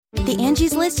The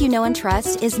Angie's List you know and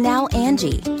trust is now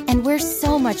Angie, and we're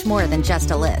so much more than just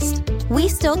a list. We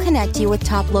still connect you with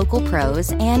top local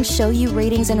pros and show you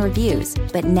ratings and reviews,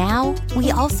 but now we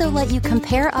also let you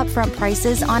compare upfront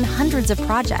prices on hundreds of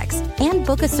projects and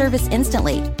book a service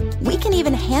instantly. We can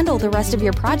even handle the rest of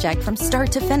your project from start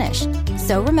to finish.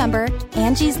 So remember,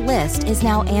 Angie's List is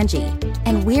now Angie,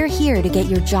 and we're here to get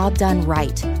your job done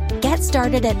right. Get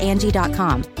started at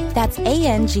Angie.com. That's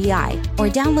ANGI, or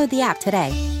download the app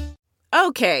today.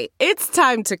 Okay, it's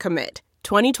time to commit.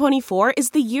 2024 is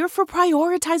the year for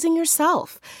prioritizing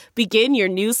yourself. Begin your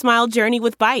new smile journey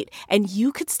with Byte, and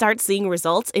you could start seeing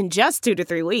results in just 2 to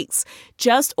 3 weeks.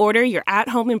 Just order your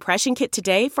at-home impression kit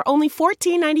today for only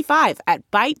 $14.95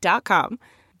 at Byte.com.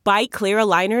 Byte Clear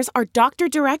aligners are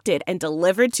doctor-directed and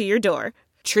delivered to your door.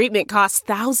 Treatment costs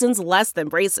thousands less than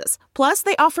braces. Plus,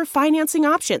 they offer financing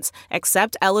options,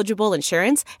 accept eligible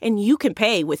insurance, and you can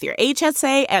pay with your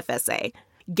HSA, FSA.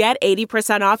 Get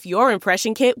 80% off your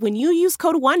impression kit when you use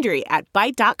code WONDERY at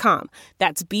Byte.com.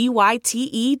 That's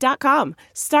BYTE.com.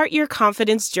 Start your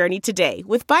confidence journey today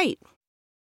with Byte.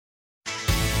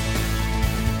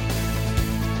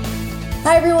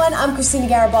 Hi everyone, I'm Christina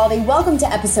Garibaldi. Welcome to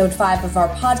episode 5 of our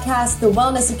podcast, The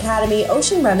Wellness Academy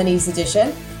Ocean Remedies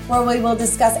Edition, where we will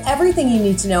discuss everything you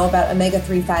need to know about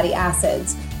omega-3 fatty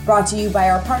acids. Brought to you by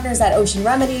our partners at Ocean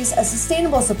Remedies, a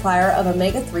sustainable supplier of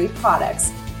omega-3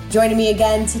 products. Joining me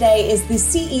again today is the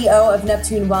CEO of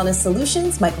Neptune Wellness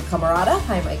Solutions, Michael Camarada.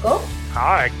 Hi, Michael.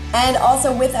 Hi. And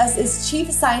also with us is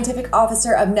Chief Scientific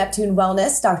Officer of Neptune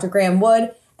Wellness, Dr. Graham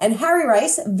Wood, and Harry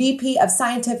Rice, VP of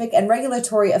Scientific and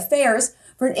Regulatory Affairs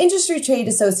for an industry trade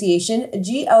association,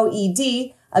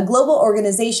 GOED, a global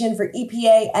organization for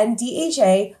EPA and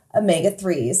DHA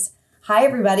omega-3s. Hi,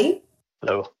 everybody.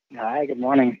 Hello. Hi, good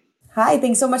morning. Hi,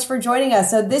 thanks so much for joining us.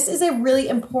 So this is a really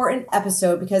important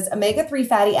episode because omega-3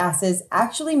 fatty acids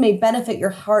actually may benefit your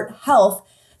heart health.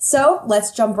 So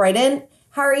let's jump right in.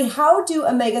 Harry, how do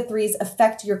omega-3s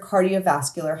affect your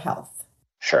cardiovascular health?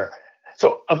 Sure.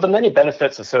 So of the many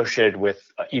benefits associated with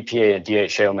EPA and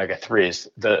DHA omega-3s,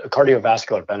 the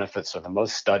cardiovascular benefits are the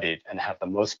most studied and have the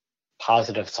most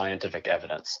positive scientific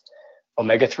evidence.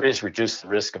 Omega-3s reduce the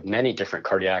risk of many different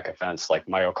cardiac events like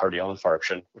myocardial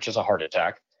infarction, which is a heart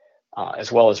attack,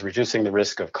 as well as reducing the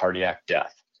risk of cardiac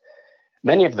death.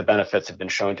 Many of the benefits have been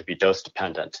shown to be dose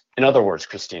dependent. In other words,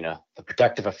 Christina, the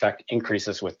protective effect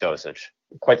increases with dosage.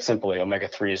 Quite simply,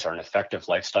 omega-3s are an effective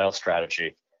lifestyle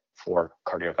strategy for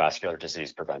cardiovascular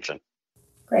disease prevention.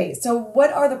 Great. So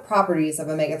what are the properties of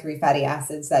omega-3 fatty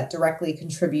acids that directly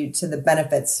contribute to the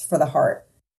benefits for the heart?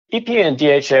 EPA and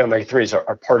DHA omega-3s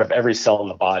are part of every cell in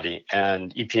the body,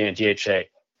 and EPA and DHA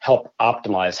help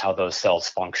optimize how those cells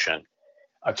function.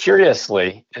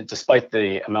 Curiously, and despite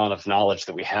the amount of knowledge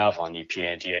that we have on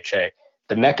EPA and DHA,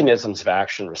 the mechanisms of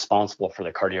action responsible for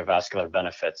the cardiovascular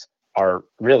benefits are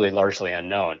really largely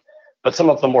unknown. But some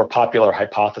of the more popular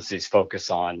hypotheses focus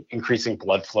on increasing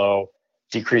blood flow,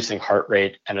 decreasing heart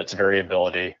rate and its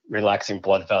variability, relaxing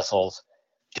blood vessels,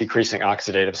 decreasing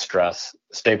oxidative stress,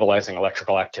 stabilizing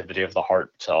electrical activity of the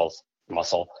heart cells,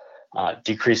 muscle,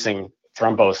 decreasing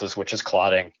thrombosis, which is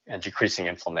clotting, and decreasing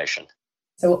inflammation.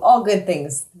 So all good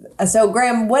things. So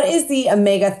Graham, what is the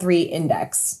omega-3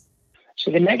 index? So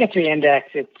the omega-3 index,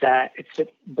 it's a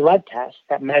blood test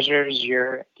that measures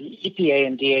the EPA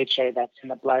and DHA that's in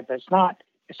the blood, but it's not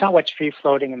what's free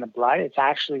floating in the blood. It's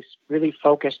actually really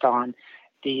focused on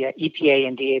the EPA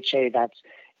and DHA that's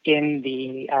in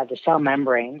the cell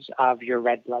membranes of your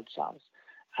red blood cells.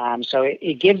 So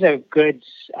it gives a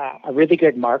really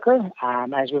good marker.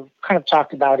 As we've kind of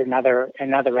talked about in other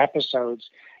episodes,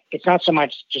 it's not so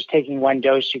much just taking one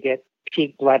dose, you get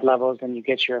peak blood levels and you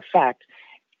get your effect.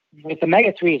 With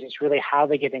omega-3s, it's really how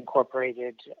they get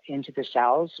incorporated into the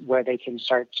cells where they can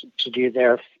start to do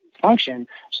their function.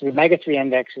 So the omega-3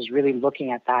 index is really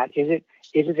looking at that. Is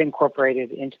it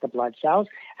incorporated into the blood cells?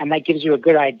 And that gives you a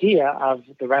good idea of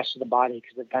the rest of the body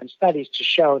because they've done studies to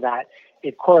show that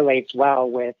it correlates well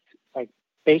with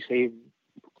basically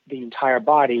the entire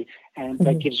body, and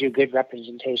that gives you a good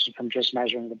representation from just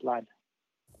measuring the blood.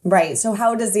 Right. So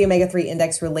how does the omega-3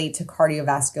 index relate to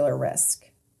cardiovascular risk?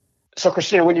 So,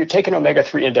 Christina, when you take an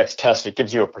omega-3 index test, it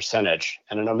gives you a percentage,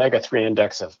 and an omega-3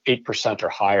 index of 8% or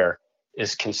higher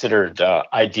is considered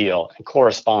ideal and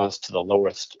corresponds to the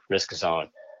lowest risk zone.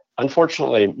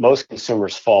 Unfortunately, most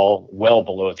consumers fall well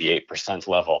below the 8%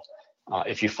 level.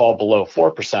 If you fall below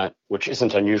 4%, which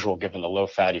isn't unusual given the low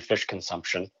fatty fish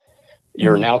consumption,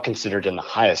 you're now considered in the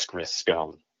highest risk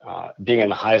zone. Being in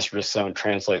the highest risk zone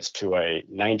translates to a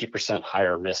 90%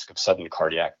 higher risk of sudden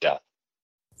cardiac death.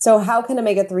 So how can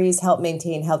omega-3s help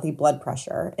maintain healthy blood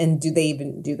pressure? And do they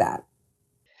even do that?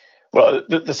 Well,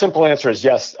 the simple answer is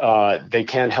yes, they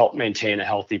can help maintain a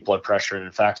healthy blood pressure. And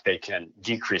in fact, they can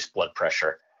decrease blood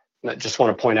pressure. And I just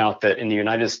want to point out that in the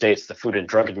United States, the Food and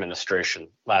Drug Administration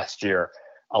last year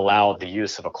allowed the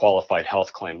use of a qualified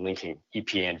health claim linking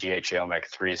EPA and DHA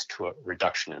omega-3s to a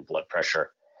reduction in blood pressure.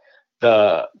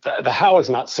 The how is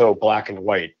not so black and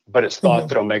white, but it's thought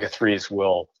that omega-3s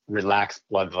will relax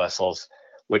blood vessels,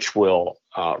 which will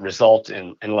result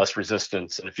in less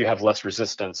resistance. And if you have less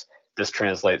resistance, this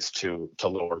translates to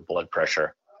lower blood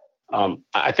pressure.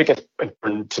 I think it's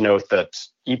important to note that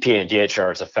EPA and DHA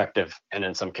are as effective, and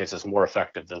in some cases more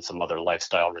effective than some other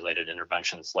lifestyle-related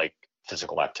interventions like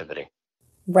physical activity.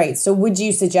 Right. So would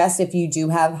you suggest if you do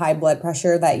have high blood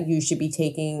pressure that you should be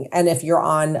taking, and if you're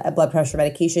on a blood pressure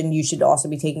medication, you should also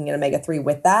be taking an omega-3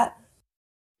 with that?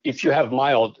 If you have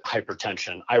mild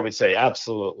hypertension, I would say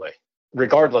absolutely.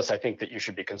 Regardless, I think that you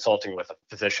should be consulting with a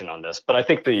physician on this. But I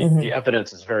think the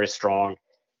evidence is very strong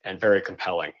and very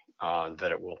compelling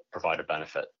that it will provide a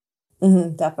benefit.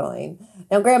 Definitely.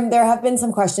 Now, Graham, there have been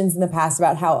some questions in the past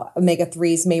about how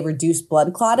omega-3s may reduce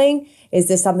blood clotting. Is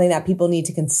this something that people need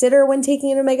to consider when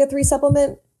taking an omega-3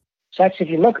 supplement? So actually,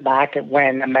 if you look back at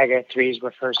when omega-3s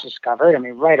were first discovered, I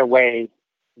mean, right away,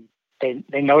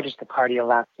 they noticed the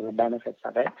cardiovascular benefits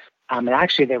of it. And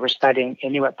actually, they were studying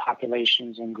Inuit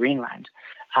populations in Greenland.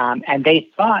 And they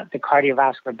thought the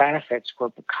cardiovascular benefits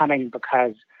were coming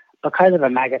because of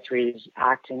omega-3s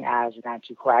acting as an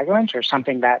anticoagulant or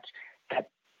something that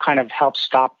kind of helps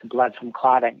stop the blood from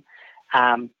clotting.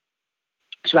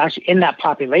 So actually, in that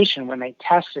population, when they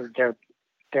tested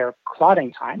their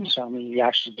clotting time, so I mean, you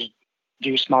actually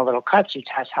do small little cuts, you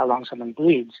test how long someone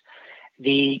bleeds.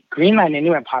 The Greenland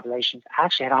Inuit populations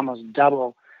actually had almost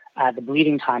double the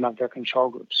bleeding time of their control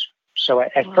groups. So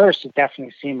at first, it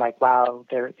definitely seemed like, wow,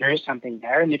 there is something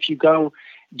there. And if you go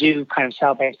do kind of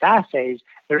cell-based assays,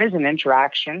 there is an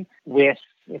interaction with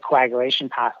the coagulation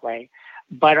pathway.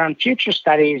 But on future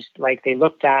studies, like they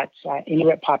looked at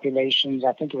Inuit populations,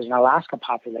 I think it was an Alaska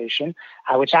population,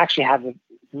 which actually have a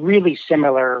really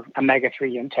similar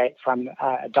omega-3 intake from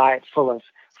a diet full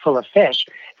of fish.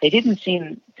 They didn't see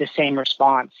the same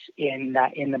response in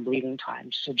the bleeding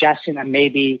times, suggesting that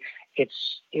maybe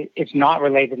it's not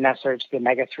related necessarily to the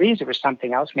omega-3s. It was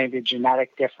something else, maybe a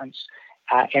genetic difference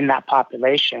in that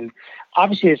population.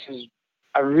 Obviously, this is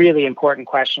a really important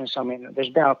question. So, I mean, there's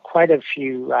been quite a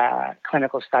few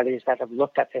clinical studies that have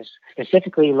looked at this,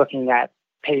 specifically looking at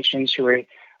patients who are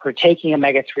taking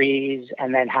omega-3s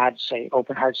and then had, say,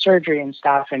 open heart surgery and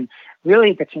stuff. And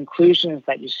really the conclusions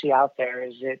that you see out there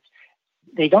is it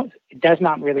does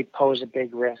not really pose a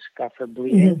big risk for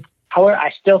bleeding. However, I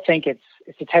still think it's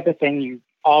the type of thing you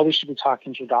always should be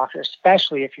talking to your doctor,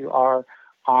 especially if you are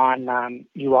on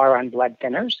blood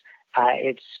thinners.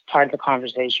 It's part of the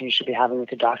conversation you should be having with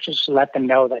the doctors to let them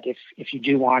know that if you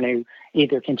do want to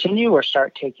either continue or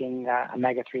start taking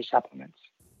omega-3 supplements.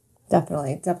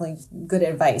 Definitely good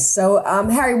advice. So,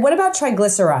 Harry, what about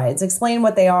triglycerides? Explain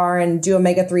what they are, and do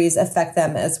omega-3s affect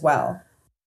them as well?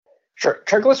 Sure.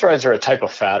 Triglycerides are a type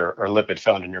of fat or lipid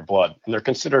found in your blood, and they're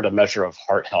considered a measure of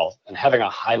heart health. And having a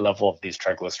high level of these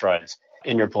triglycerides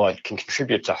in your blood can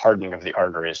contribute to hardening of the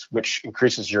arteries, which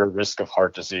increases your risk of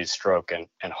heart disease, stroke,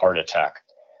 and heart attack.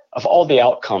 Of all the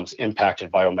outcomes impacted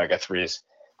by omega-3s,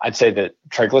 I'd say that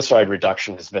triglyceride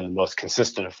reduction has been the most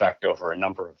consistent effect over a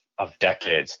number of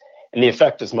decades. And the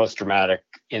effect is most dramatic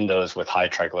in those with high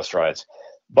triglycerides.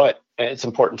 But it's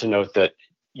important to note that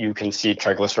you can see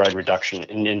triglyceride reduction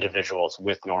in individuals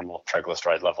with normal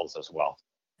triglyceride levels as well.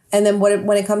 And then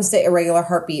when it comes to irregular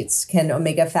heartbeats, can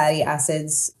omega fatty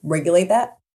acids regulate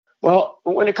that? Well,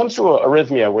 when it comes to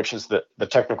arrhythmia, which is the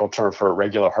technical term for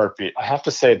irregular heartbeat, I have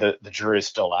to say that the jury's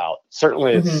still out.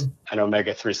 Certainly it's an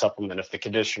omega-3 supplement if the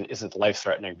condition isn't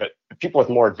life-threatening, but people with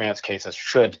more advanced cases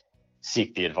should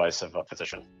seek the advice of a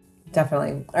physician.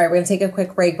 Definitely. All right, we're going to take a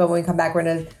quick break, but when we come back, we're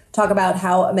going to talk about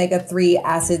how omega-3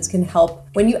 acids can help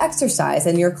when you exercise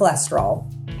and your cholesterol.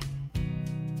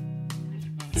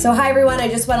 So hi everyone, I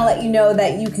just want to let you know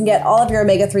that you can get all of your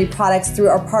omega-3 products through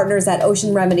our partners at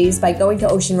Ocean Remedies by going to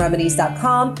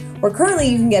oceanremedies.com, where currently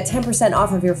you can get 10%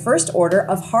 off of your first order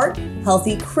of heart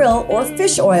healthy krill or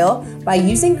fish oil by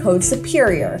using code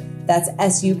SUPERIOR. That's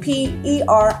SUPERIOR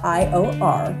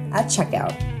at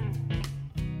checkout.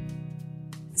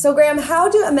 So Graham, how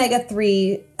do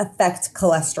omega-3 affect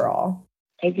cholesterol?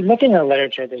 If you look in the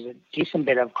literature, there's a decent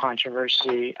bit of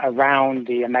controversy around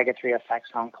the omega-3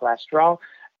 effects on cholesterol,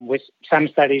 with some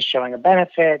studies showing a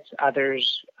benefit,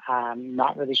 others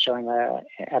not really showing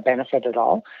a benefit at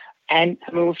all. And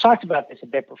I mean, we've talked about this a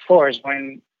bit before, is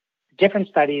when different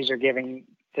studies are giving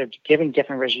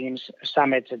different regimes.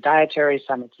 Some it's a dietary,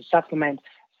 some it's a supplement,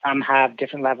 Some have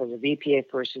different levels of EPA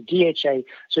versus DHA.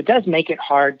 So it does make it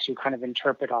hard to kind of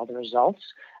interpret all the results.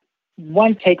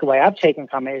 One takeaway I've taken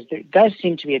from it is there does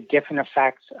seem to be a different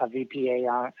effects of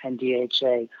EPA and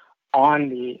DHA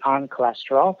on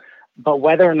cholesterol, but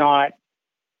whether or not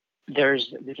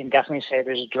we can definitely say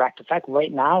there's a direct effect.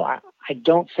 Right now, I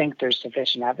don't think there's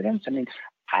sufficient evidence. I mean,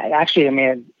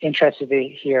 I'm interested to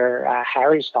hear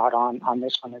Harry's thought on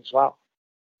this one as well.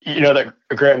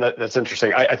 Graham, that's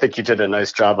interesting. I think you did a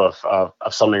nice job of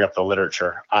summing up the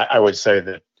literature. I would say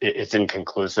that it's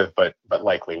inconclusive, but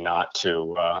likely not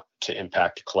to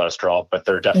impact cholesterol. But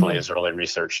there definitely is early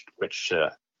research which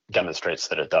demonstrates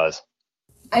that it does.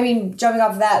 I mean, jumping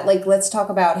off of that, let's talk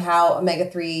about how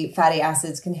omega-3 fatty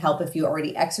acids can help if you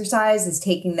already exercise. Is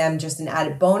taking them just an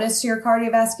added bonus to your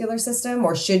cardiovascular system,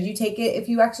 or should you take it if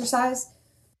you exercise?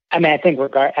 I mean, I think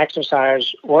regardless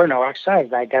exercise or no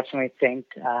exercise, I definitely think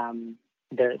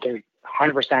they're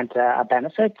 100% a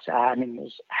benefit. I mean,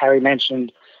 as Harry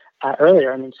mentioned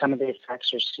earlier, I mean, some of the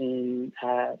effects are seen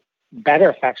better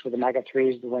effects with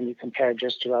omega-3s when you compare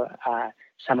just to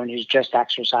someone who's just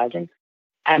exercising.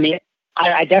 I mean,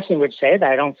 I definitely would say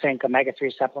that I don't think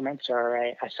omega-3 supplements are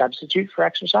a substitute for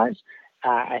exercise.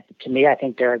 To me, I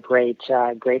think they're a great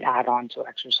add-on to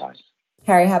exercise.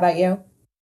 Harry, how about you?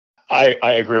 I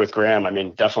agree with Graham. I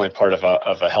mean, definitely part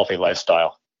of a healthy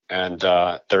lifestyle. And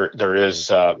there is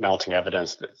mounting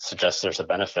evidence that suggests there's a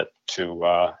benefit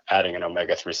to adding an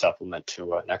omega-3 supplement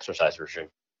to an exercise regime.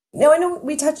 Now, I know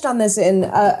we touched on this in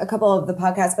a couple of the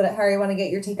podcasts, but Harry, I want to get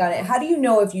your take on it. How do you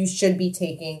know if you should be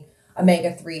taking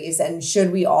omega-3s, and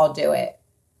should we all do it?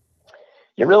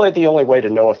 Yeah, really the only way to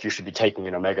know if you should be taking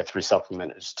an omega-3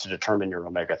 supplement is to determine your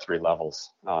omega-3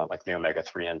 levels, like the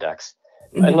omega-3 index.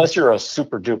 Unless you're a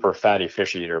super duper fatty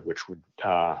fish eater, which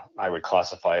I would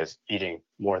classify as eating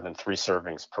more than 3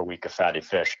 servings per week of fatty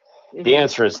fish. The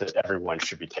answer is that everyone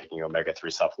should be taking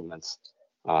omega-3 supplements.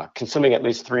 Consuming at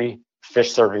least 3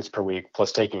 fish servings per week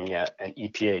plus taking an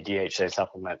EPA DHA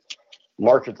supplement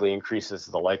markedly increases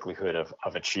the likelihood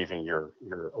of achieving your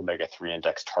omega-3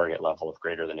 index target level of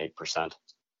greater than 8%.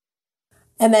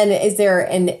 And then is there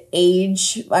an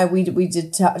age? We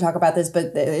did talk about this,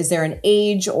 but is there an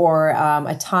age or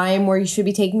a time where you should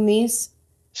be taking these?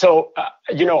 So,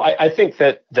 I think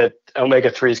that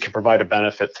omega-3s can provide a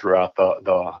benefit throughout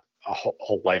the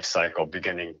whole life cycle,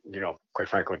 beginning, quite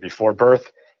frankly, before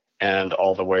birth and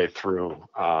all the way through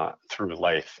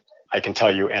life. I can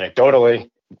tell you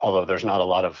anecdotally, although there's not a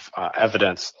lot of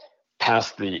evidence,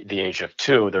 past the age of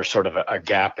 2, there's sort of a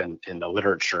gap in the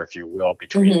literature, if you will,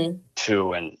 between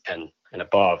 2 and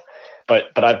above.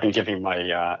 But I've been giving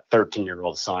my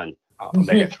 13-year-old son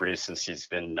omega-3 since he's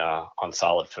been on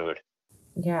solid food.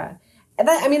 Yeah. And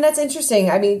that's interesting.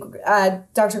 I mean,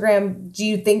 Dr. Graham, do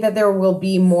you think that there will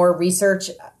be more research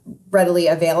readily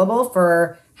available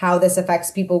for how this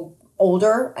affects people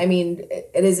older? I mean,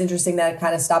 it is interesting that it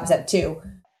kind of stops at 2.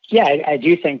 Yeah, I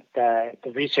do think the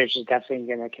research is definitely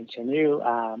going to continue.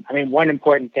 One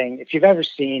important thing, if you've ever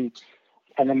seen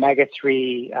an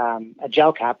omega-3 a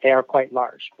gel cap, they are quite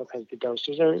large because the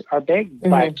doses are big,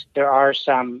 but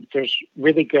there's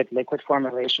really good liquid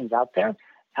formulations out there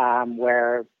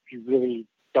where you really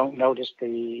don't notice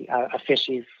a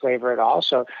fishy flavor at all.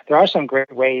 So there are some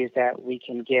great ways that we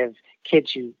can give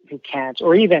kids who can't,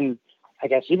 or even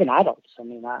adults. I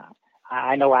mean,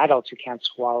 I know adults who can't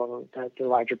swallow the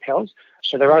larger pills.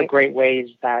 So there are great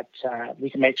ways that we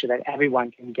can make sure that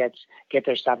everyone can get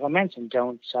their supplements and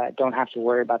don't have to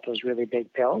worry about those really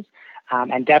big pills.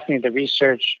 And definitely the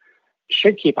research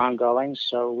should keep on going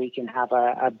so we can have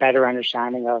a better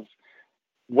understanding of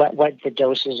what the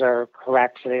doses are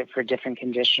correct for different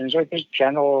conditions, or just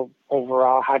general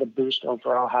overall, how to boost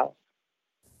overall health.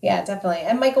 Yeah, definitely.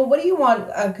 And Michael, what do you want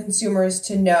consumers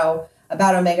to know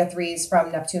about omega-3s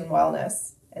from Neptune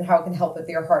Wellness and how it can help with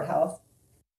your heart health?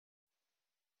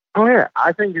 Oh, yeah.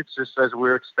 I think it's just as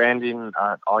we're expanding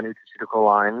our nutraceutical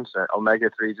lines,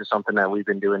 omega-3s is something that we've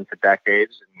been doing for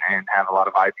decades and have a lot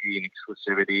of IP and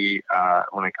exclusivity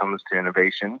when it comes to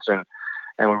innovations. And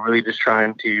we're really just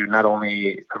trying to not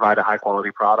only provide a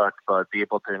high-quality product, but be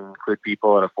able to include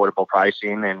people at affordable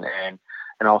pricing and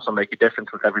also make a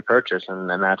difference with every purchase. And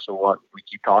that's what we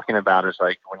keep talking about is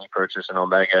like when you purchase an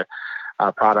Omega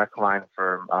product line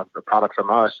for the product from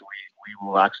us, we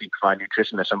will actually provide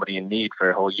nutrition to somebody in need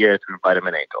for a whole year through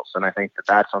Vitamin Angels. And I think that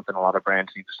that's something a lot of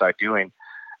brands need to start doing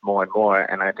more and more.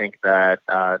 And I think that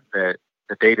the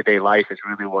day-to-day life is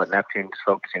really what Neptune is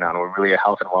focusing on. We're really a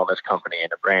health and wellness company,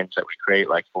 and the brands that we create,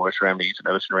 like Forest Remedies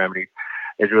and Ocean Remedies,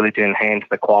 is really to enhance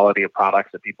the quality of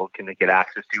products that people can get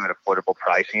access to at affordable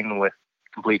pricing with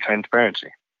complete transparency.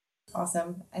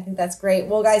 Awesome. I think that's great.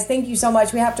 Well, guys, thank you so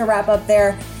much. We have to wrap up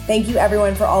there. Thank you,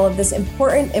 everyone, for all of this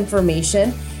important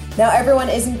information. Now, everyone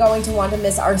isn't going to want to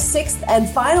miss our 6th and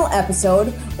final episode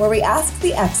where we ask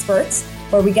the experts,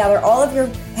 where we gather all of your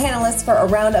panelists for a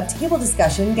round of table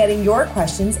discussion, getting your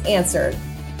questions answered.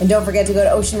 And don't forget to go to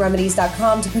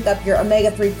oceanremedies.com to pick up your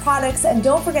omega-3 products. And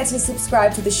don't forget to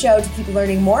subscribe to the show to keep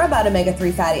learning more about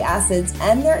omega-3 fatty acids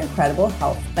and their incredible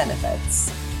health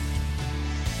benefits.